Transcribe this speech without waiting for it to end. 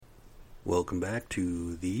Welcome back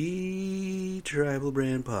to the Tribal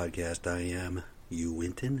Brand Podcast. I am Hugh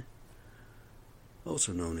Winton,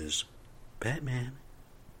 also known as Batman.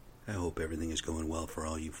 I hope everything is going well for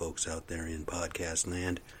all you folks out there in podcast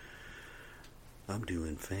land. I'm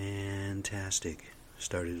doing fantastic.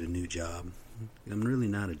 Started a new job. I'm really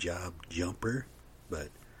not a job jumper, but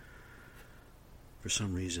for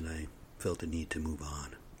some reason I felt the need to move on.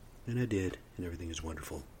 And I did, and everything is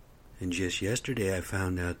wonderful. And just yesterday I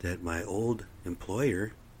found out that my old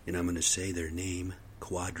employer, and I'm going to say their name,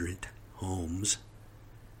 Quadrant Homes,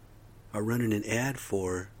 are running an ad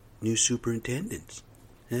for new superintendents.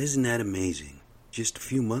 Now, isn't that amazing? Just a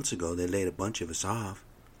few months ago they laid a bunch of us off,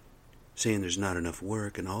 saying there's not enough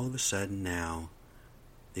work, and all of a sudden now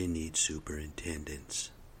they need superintendents.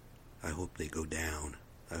 I hope they go down.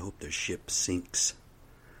 I hope their ship sinks.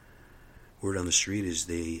 Word on the street is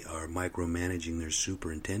they are micromanaging their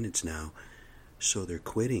superintendents now, so they're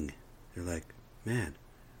quitting. They're like, man,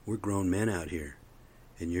 we're grown men out here,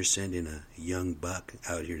 and you're sending a young buck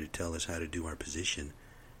out here to tell us how to do our position,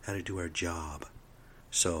 how to do our job.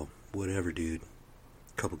 So, whatever, dude.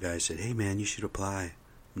 A couple guys said, hey man, you should apply.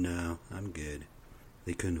 No, I'm good.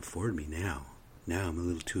 They couldn't afford me now. Now I'm a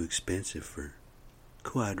little too expensive for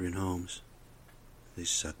Quadrant Homes. They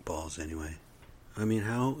suck balls anyway. I mean,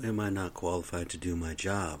 how am I not qualified to do my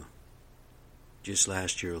job? Just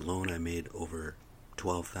last year alone, I made over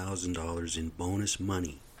 $12,000 in bonus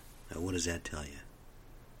money. Now, what does that tell you?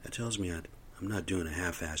 That tells me I'm not doing a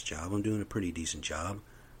half-assed job. I'm doing a pretty decent job.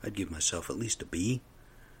 I'd give myself at least a B.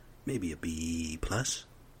 Maybe a B+.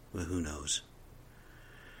 Well, who knows?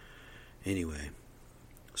 Anyway,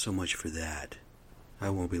 so much for that. I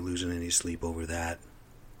won't be losing any sleep over that.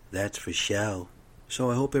 That's for sure. So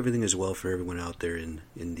I hope everything is well for everyone out there in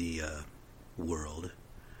the world.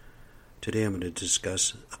 Today I'm going to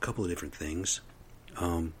discuss a couple of different things.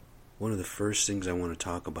 One of the first things I want to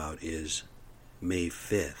talk about is May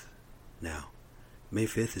 5th. Now, May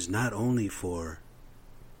 5th is not only for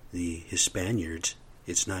the Hispaniards.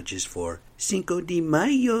 It's not just for Cinco de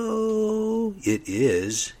Mayo. It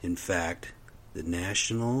is, in fact, the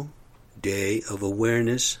National Day of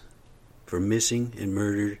Awareness for missing and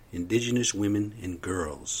murdered indigenous women and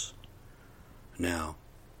girls. Now,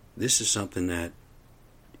 this is something that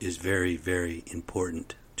is very, very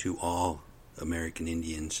important to all American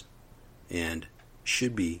Indians and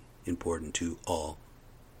should be important to all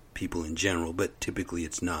people in general, but typically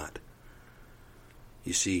it's not.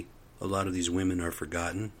 You see, a lot of these women are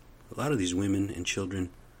forgotten. A lot of these women and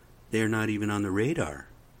children, they are not even on the radar.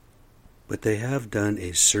 But they have done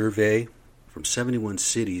a survey from 71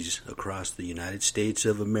 cities across the United States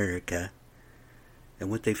of America,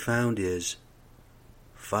 and what they found is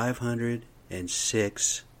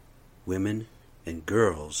 506 women and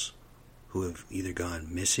girls who have either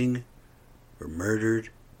gone missing or murdered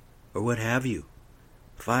or what have you.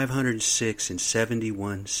 506 in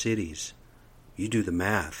 71 cities. You do the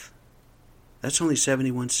math. That's only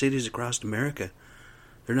 71 cities across America.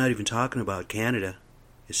 They're not even talking about Canada.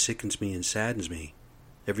 It sickens me and saddens me.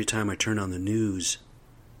 Every time I turn on the news,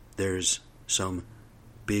 there's some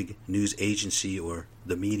big news agency or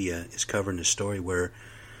the media is covering a story where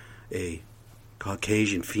a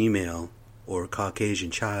Caucasian female or a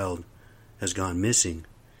Caucasian child has gone missing.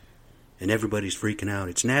 And everybody's freaking out.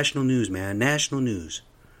 It's national news, man. National news.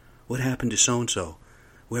 What happened to so-and-so?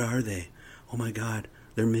 Where are they? Oh my God,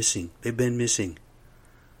 they're missing. They've been missing.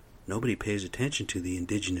 Nobody pays attention to the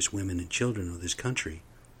indigenous women and children of this country.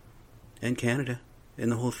 And Canada. And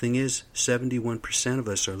the whole thing is, 71% of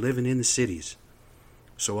us are living in the cities.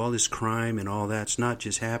 So all this crime and all that's not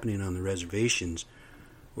just happening on the reservations,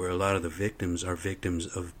 where a lot of the victims are victims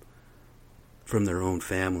of from their own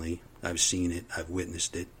family. I've seen it. I've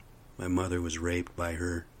witnessed it. My mother was raped by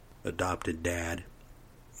her adopted dad.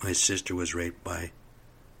 My sister was raped by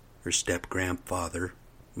her step-grandfather.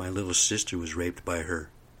 My little sister was raped by her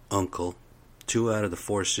uncle. 2 out of the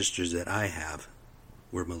 4 sisters that I have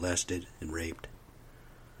were molested and raped.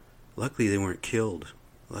 Luckily, they weren't killed.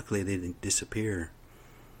 Luckily, they didn't disappear.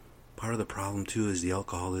 Part of the problem, too, is the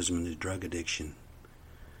alcoholism and the drug addiction.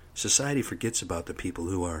 Society forgets about the people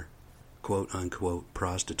who are, quote-unquote,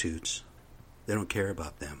 prostitutes. They don't care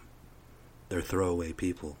about them. They're throwaway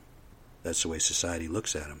people. That's the way society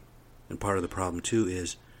looks at them. And part of the problem, too,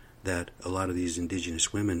 is that a lot of these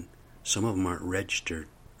indigenous women, some of them aren't registered,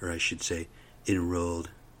 or I should say,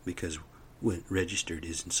 enrolled, because registered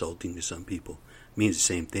is insulting to some people. It means the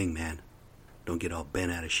same thing, man. Don't get all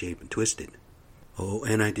bent out of shape and twisted. Oh,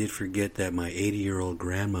 and I did forget that my 80-year-old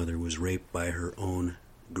grandmother was raped by her own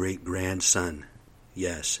great-grandson.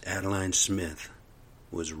 Yes, Adeline Smith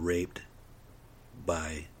was raped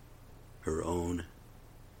by her own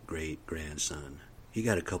great-grandson. He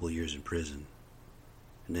got a couple years in prison,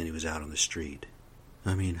 and then he was out on the street.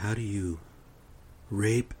 I mean, how do you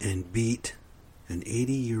rape and beat an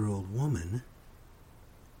 80-year-old woman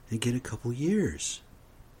and get a couple years?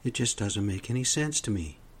 It just doesn't make any sense to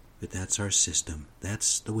me. But that's our system.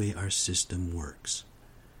 That's the way our system works.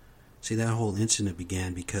 See, that whole incident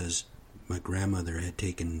began because my grandmother had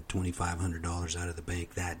taken $2,500 out of the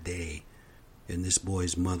bank that day, and this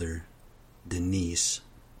boy's mother, Denise,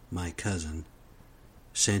 my cousin,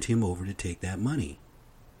 sent him over to take that money.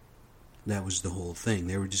 That was the whole thing.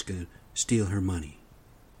 They were just going to steal her money.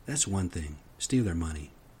 That's one thing, steal her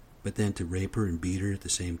money. But then to rape her and beat her at the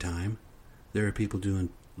same time? There are people doing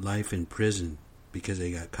life in prison because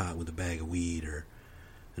they got caught with a bag of weed or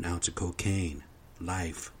an ounce of cocaine.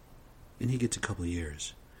 Life. And he gets a couple of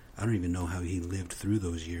years. I don't even know how he lived through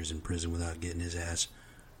those years in prison without getting his ass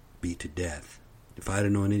beat to death. If I'd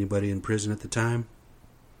have known anybody in prison at the time,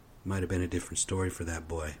 it might have been a different story for that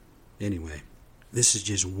boy. Anyway, this is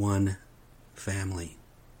just one family.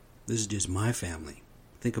 This is just my family.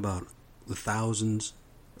 Think about the thousands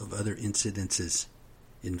of other incidences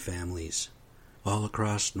in families all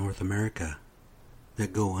across North America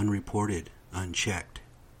that go unreported, unchecked.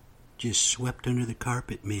 Just swept under the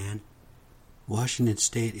carpet, man. Washington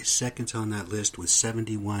State is second on that list with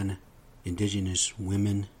 71 indigenous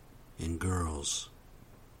women and girls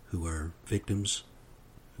who are victims,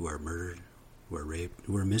 who are murdered, who are raped,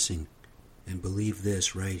 who are missing. And believe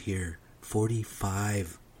this right here,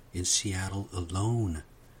 45 in Seattle alone.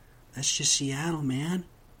 That's just Seattle, man.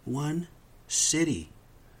 One city.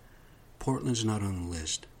 Portland's not on the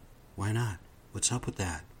list. Why not? What's up with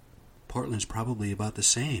that? Portland's probably about the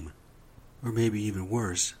same. Or maybe even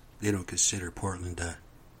worse, they don't consider Portland a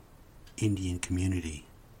Indian community.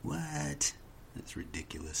 What? That's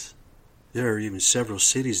ridiculous. There are even several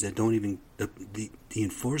cities that don't even, the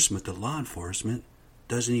enforcement, the law enforcement,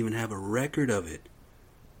 doesn't even have a record of it.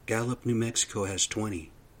 Gallup, New Mexico has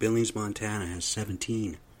 20. Billings, Montana has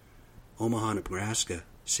 17. Omaha, Nebraska,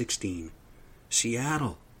 16.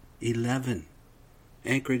 Seattle, 11.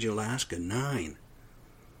 Anchorage, Alaska, 9.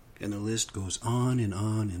 And the list goes on and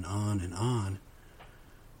on and on and on,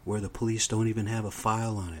 where the police don't even have a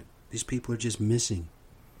file on it. These people are just missing.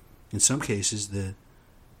 In some cases, the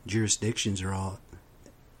jurisdictions are all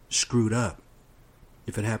screwed up.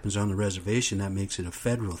 If it happens on the reservation, that makes it a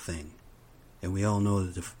federal thing. And we all know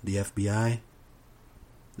that the FBI,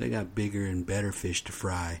 they got bigger and better fish to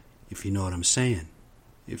fry, if you know what I'm saying.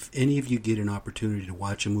 If any of you get an opportunity to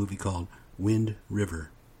watch a movie called Wind River,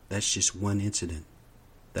 that's just one incident.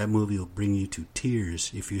 That movie will bring you to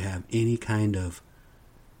tears if you have any kind of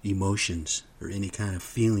emotions or any kind of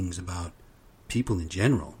feelings about people in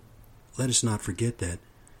general. Let us not forget that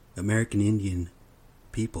American Indian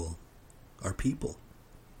people are people.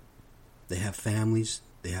 They have families,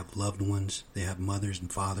 they have loved ones, they have mothers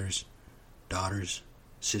and fathers, daughters,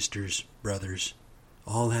 sisters, brothers,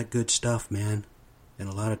 all that good stuff, man. And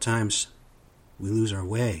a lot of times we lose our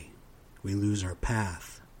way, we lose our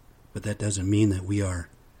path. But that doesn't mean that we are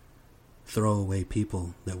throwaway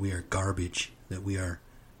people, that we are garbage, that we are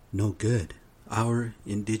no good. Our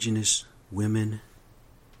indigenous women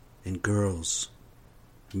and girls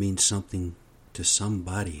mean something to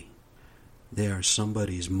somebody. They are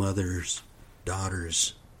somebody's mothers,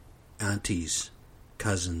 daughters, aunties,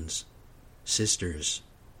 cousins, sisters.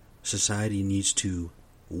 Society needs to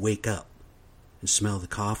wake up and smell the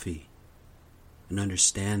coffee and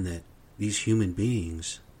understand that these human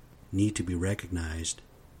beings need to be recognized.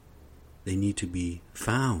 They need to be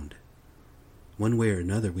found. One way or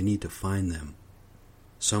another, we need to find them.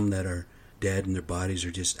 Some that are dead and their bodies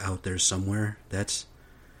are just out there somewhere, that's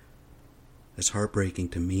heartbreaking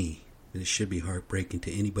to me. It should be heartbreaking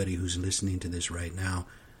to anybody who's listening to this right now.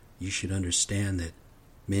 You should understand that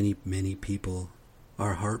many, many people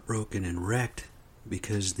are heartbroken and wrecked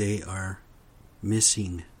because they are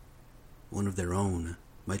missing one of their own.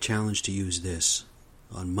 My challenge to you is this.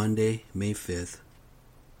 On Monday, May 5th,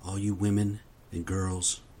 all you women and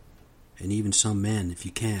girls, and even some men, if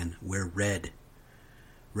you can, wear red.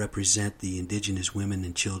 Represent the indigenous women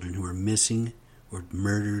and children who are missing or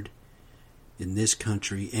murdered in this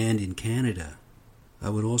country and in Canada. I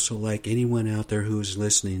would also like anyone out there who is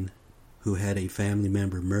listening who had a family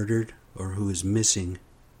member murdered or who is missing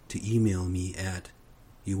to email me at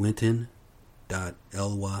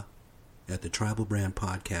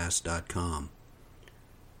uwinton.elwa@thetribalbrandpodcast.com.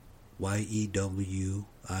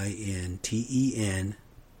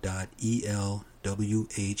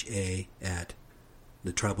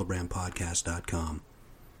 YEWINTEN.ELWHA@thetribalbrandpodcast.com.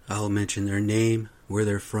 I'll mention their name, where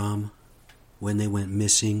they're from, when they went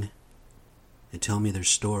missing, and tell me their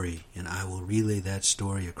story, and I will relay that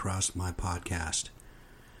story across my podcast.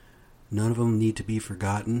 None of them need to be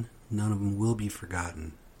forgotten. None of them will be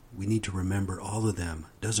forgotten. We need to remember all of them.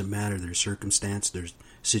 Doesn't matter their circumstance, their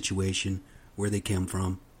situation, where they came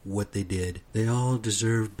from, what they did. They all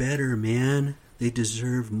deserve better, man. They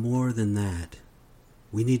deserve more than that.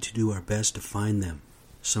 We need to do our best to find them.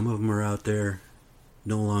 Some of them are out there,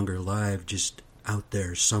 no longer alive, just out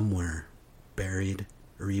there somewhere, buried,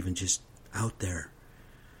 or even just out there.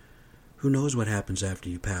 Who knows what happens after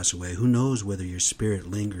you pass away? Who knows whether your spirit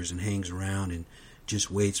lingers and hangs around and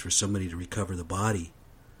just waits for somebody to recover the body?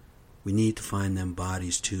 We need to find them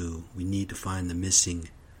bodies too. We need to find the missing.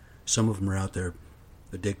 Some of them are out there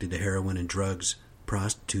addicted to heroin and drugs,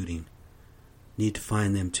 prostituting. Need to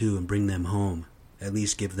find them too and bring them home. At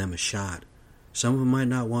least give them a shot. Some of them might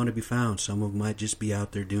not want to be found. Some of them might just be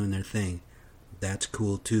out there doing their thing. That's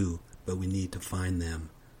cool too, but we need to find them.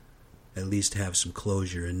 At least have some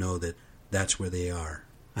closure and know that that's where they are.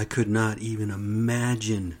 I could not even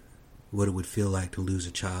imagine what it would feel like to lose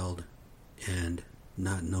a child and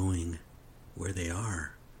not knowing where they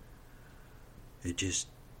are. It just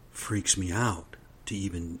freaks me out to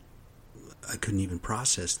even, I couldn't even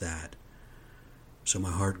process that. So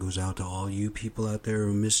my heart goes out to all you people out there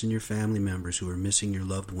who are missing your family members, who are missing your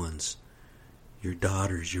loved ones. Your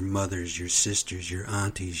daughters, your mothers, your sisters, your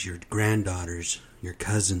aunties, your granddaughters, your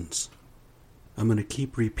cousins. I'm going to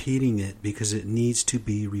keep repeating it because it needs to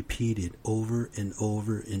be repeated over and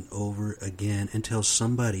over and over again until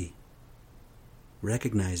somebody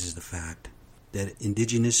recognizes the fact that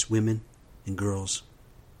indigenous women and girls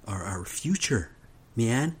are our future.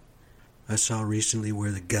 Man, I saw recently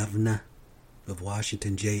where the governor of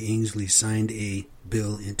Washington, Jay Inslee, signed a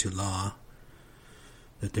bill into law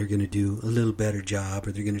that they're going to do a little better job,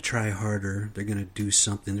 or they're going to try harder, they're going to do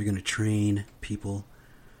something, they're going to train people.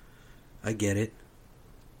 I get it.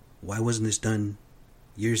 Why wasn't this done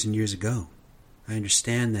years and years ago? I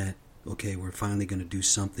understand that, okay, we're finally going to do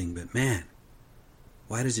something, but man,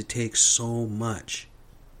 why does it take so much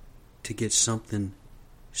to get something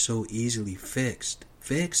so easily fixed?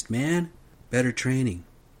 Fixed, man. Better training.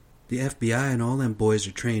 The FBI and all them boys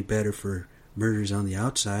are trained better for murders on the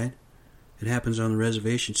outside. It happens on the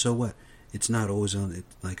reservation, so what? It's not always on it.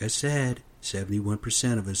 Like I said,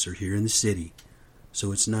 71% of us are here in the city.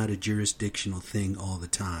 So it's not a jurisdictional thing all the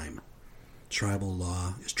time. Tribal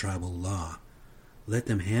law is tribal law. Let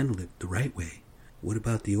them handle it the right way. What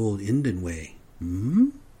about the old Indian way?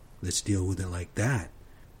 Let's deal with it like that.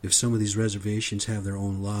 If some of these reservations have their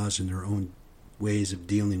own laws and their own ways of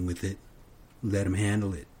dealing with it, let them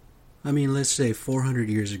handle it. I mean, let's say 400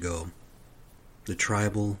 years ago, the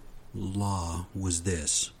tribal law was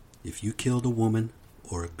this. If you killed a woman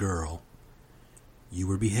or a girl, you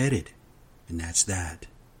were beheaded. And that's that.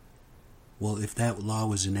 Well, if that law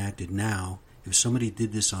was enacted now, if somebody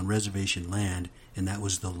did this on reservation land, and that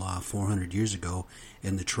was the law 400 years ago,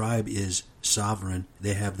 and the tribe is sovereign,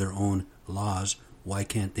 they have their own laws, why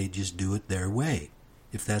can't they just do it their way?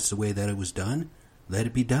 If that's the way that it was done, let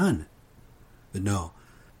it be done. But no,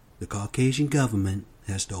 the Caucasian government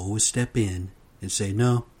has to always step in and say,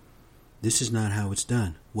 no, this is not how it's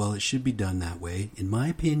done. Well, it should be done that way. In my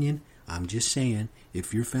opinion, I'm just saying,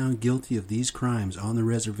 if you're found guilty of these crimes on the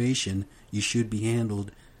reservation, you should be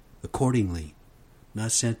handled accordingly.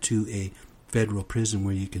 Not sent to a federal prison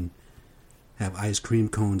where you can have ice cream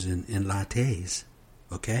cones and lattes.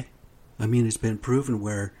 Okay? I mean, it's been proven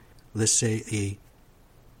where, let's say, a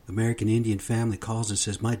American Indian family calls and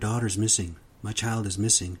says, my daughter's missing. My child is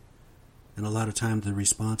missing. And a lot of times the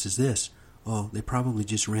response is this. Oh, they probably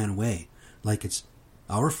just ran away. Like it's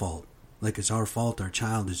our fault. Like it's our fault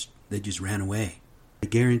they just ran away. I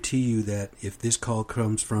guarantee you that if this call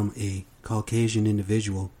comes from a Caucasian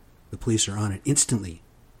individual, the police are on it instantly.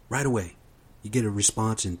 Right away. You get a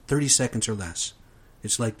response in 30 seconds or less.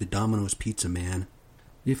 It's like the Domino's pizza, man.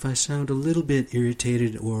 If I sound a little bit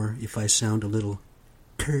irritated or if I sound a little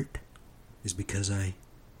curt, is because I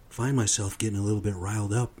find myself getting a little bit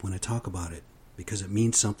riled up when I talk about it. Because it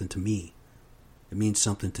means something to me. It means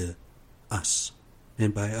something to us.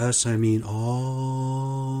 And by us, I mean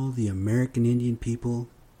all the American Indian people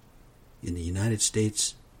in the United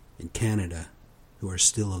States and Canada who are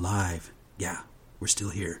still alive. Yeah, we're still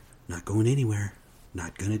here. Not going anywhere.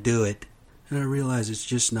 Not going to do it. And I realize it's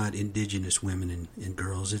just not indigenous women and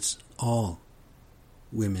girls. It's all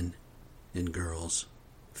women and girls.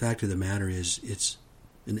 Fact of the matter is, it's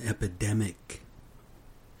an epidemic.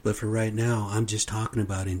 But for right now, I'm just talking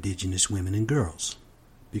about indigenous women and girls.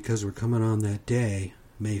 Because we're coming on that day,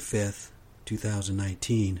 May 5th,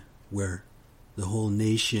 2019, where the whole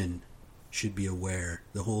nation should be aware.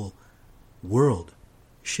 The whole world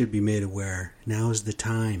should be made aware. Now is the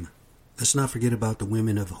time. Let's not forget about the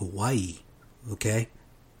women of Hawaii, okay?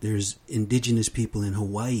 There's indigenous people in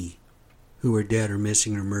Hawaii who are dead or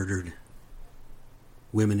missing or murdered.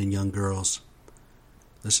 Women and young girls.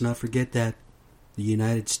 Let's not forget that the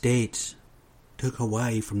United States took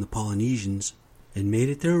Hawaii from the Polynesians and made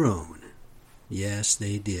it their own. Yes,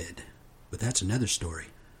 they did. But that's another story.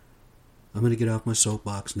 I'm going to get off my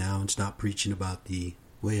soapbox now and stop preaching about the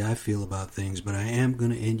way I feel about things, but I am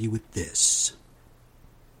going to end you with this.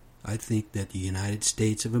 I think that the United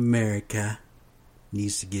States of America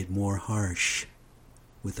needs to get more harsh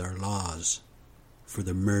with our laws for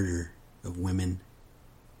the murder of women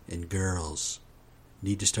and girls.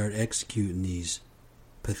 Need to start executing these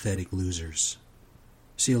pathetic losers.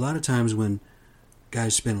 See, a lot of times when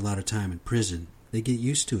guys spend a lot of time in prison, they get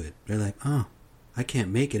used to it. They're like, oh, I can't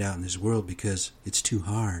make it out in this world because it's too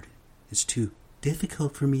hard. It's too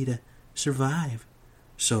difficult for me to survive.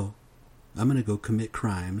 So I'm going to go commit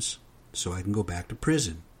crimes so I can go back to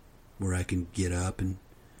prison, where I can get up and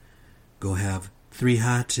go have 3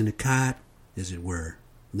 hots in a cot, as it were.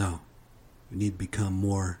 No, we need to become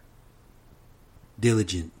more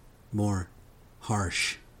diligent, more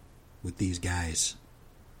harsh with these guys.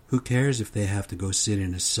 Who cares if they have to go sit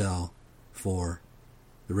in a cell for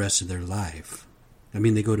the rest of their life? I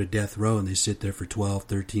mean, they go to death row and they sit there for 12,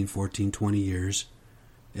 13, 14, 20 years,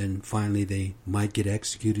 and finally they might get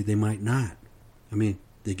executed, they might not. I mean,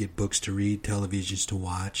 they get books to read, televisions to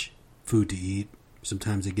watch, food to eat.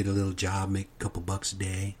 Sometimes they get a little job, make a couple bucks a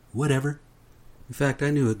day, whatever. In fact,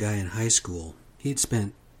 I knew a guy in high school. He'd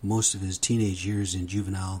spent most of his teenage years in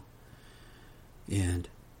juvenile, and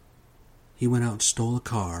he went out and stole a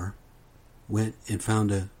car, went and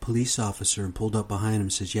found a police officer and pulled up behind him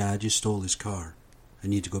and says, yeah, I just stole his car. I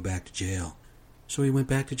need to go back to jail. So he went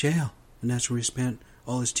back to jail, and that's where he spent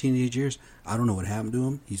all his teenage years. I don't know what happened to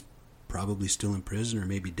him. He's probably still in prison or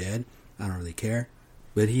maybe dead. I don't really care.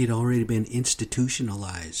 But he had already been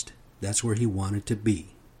institutionalized. That's where he wanted to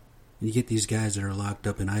be. And you get these guys that are locked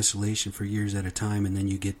up in isolation for years at a time, and then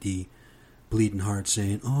you get the bleeding heart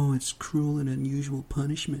saying, oh, it's cruel and unusual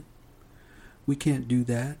punishment. We can't do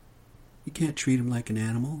that. You can't treat him like an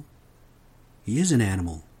animal. He is an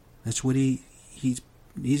animal. That's what he's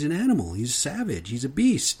an animal. He's a savage. He's a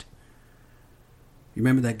beast. You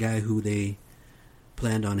remember that guy who they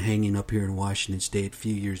planned on hanging up here in Washington State a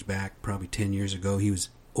few years back, probably 10 years ago? He was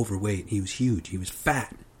overweight. He was huge. He was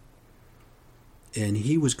fat. And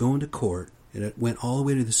he was going to court, and it went all the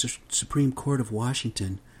way to the Supreme Court of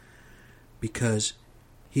Washington because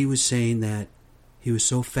he was saying that he was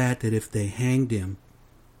so fat that if they hanged him,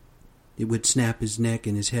 it would snap his neck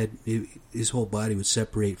and his head, his whole body would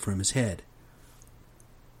separate from his head.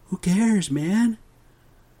 Who cares, man?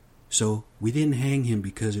 So we didn't hang him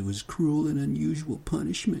because it was cruel and unusual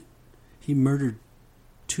punishment. He murdered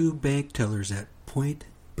 2 bank tellers at point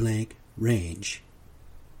blank range.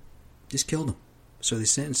 Just killed them. So they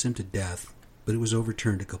sentenced him to death, but it was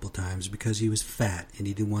overturned a couple times because he was fat and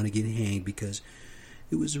he didn't want to get hanged because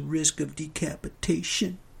it was a risk of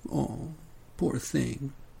decapitation. Oh, poor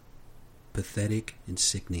thing. Pathetic and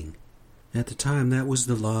sickening. At the time, that was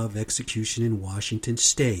the law of execution in Washington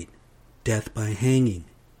State. Death by hanging.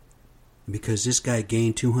 And because this guy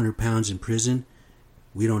gained 200 pounds in prison,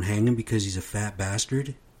 we don't hang him because he's a fat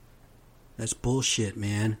bastard? That's bullshit,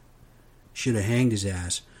 man. Should have hanged his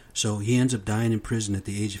ass. So he ends up dying in prison at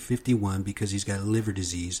the age of 51 because he's got liver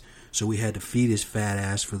disease. So we had to feed his fat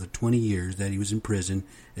ass for the 20 years that he was in prison,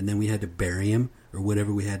 and then we had to bury him or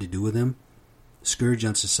whatever we had to do with him. Scourge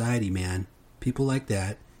on society, man. People like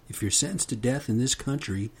that, if you're sentenced to death in this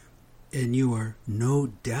country and you are no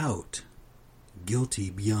doubt guilty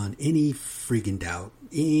beyond any friggin' doubt,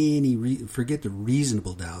 forget the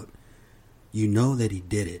reasonable doubt, you know that he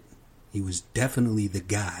did it. He was definitely the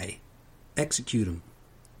guy. Execute him.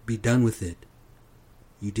 Be done with it.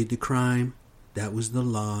 You did the crime. That was the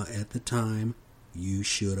law at the time. You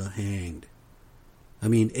should have hanged. I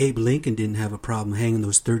mean, Abe Lincoln didn't have a problem hanging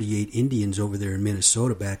those 38 Indians over there in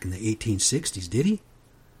Minnesota back in the 1860s, did he?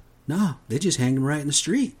 No, they just hanged him right in the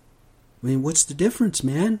street. I mean, what's the difference,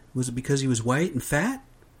 man? Was it because he was white and fat?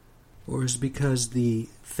 Or is it because the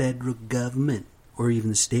federal government, or even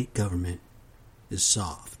the state government, is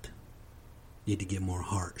soft? Need to get more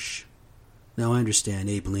harsh. Now, I understand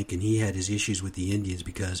Abe Lincoln, he had his issues with the Indians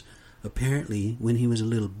because apparently when he was a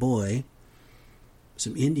little boy,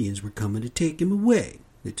 some Indians were coming to take him away.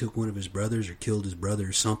 They took one of his brothers or killed his brother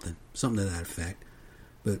or something to that effect.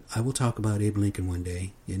 But I will talk about Abe Lincoln one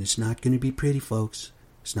day, and it's not going to be pretty, folks.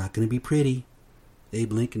 It's not going to be pretty.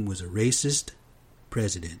 Abe Lincoln was a racist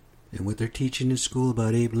president, and what they're teaching in school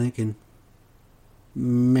about Abe Lincoln,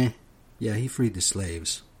 meh. Yeah, he freed the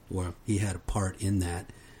slaves, or he had a part in that,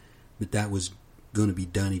 but that was going to be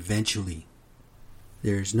done eventually.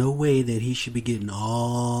 There's no way that he should be getting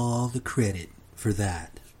all the credit for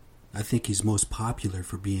that. I think he's most popular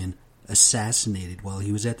for being assassinated while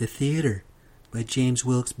he was at the theater by James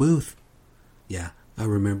Wilkes Booth. Yeah, I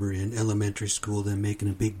remember in elementary school them making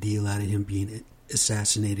a big deal out of him being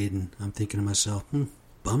assassinated, and I'm thinking to myself,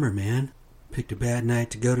 bummer, man. Picked a bad night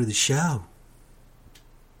to go to the show.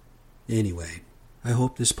 Anyway, I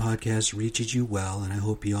hope this podcast reaches you well, and I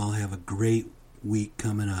hope you all have a great week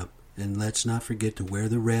coming up. And let's not forget to wear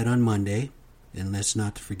the red on Monday, and let's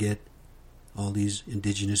not forget all these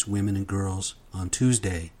indigenous women and girls on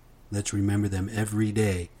Tuesday. Let's remember them every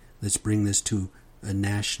day. Let's bring this to a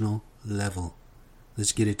national level.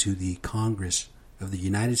 Let's get it to the Congress of the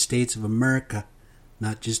United States of America,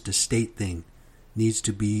 not just a state thing. It needs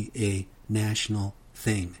to be a national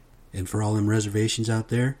thing. And for all them reservations out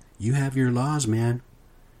there, you have your laws, man.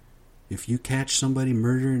 If you catch somebody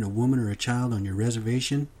murdering a woman or a child on your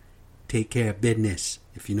reservation, take care of business,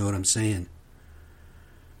 if you know what I'm saying.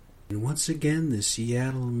 And once again, the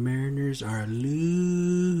Seattle Mariners are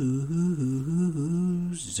losers.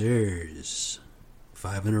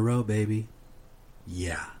 5 in a row, baby.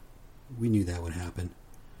 Yeah, we knew that would happen.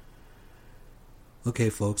 Okay,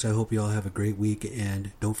 folks, I hope you all have a great week,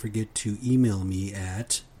 and don't forget to email me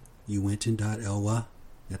at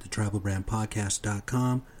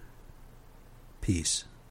uwinton.elwa@thetribalbrandpodcast.com. Peace.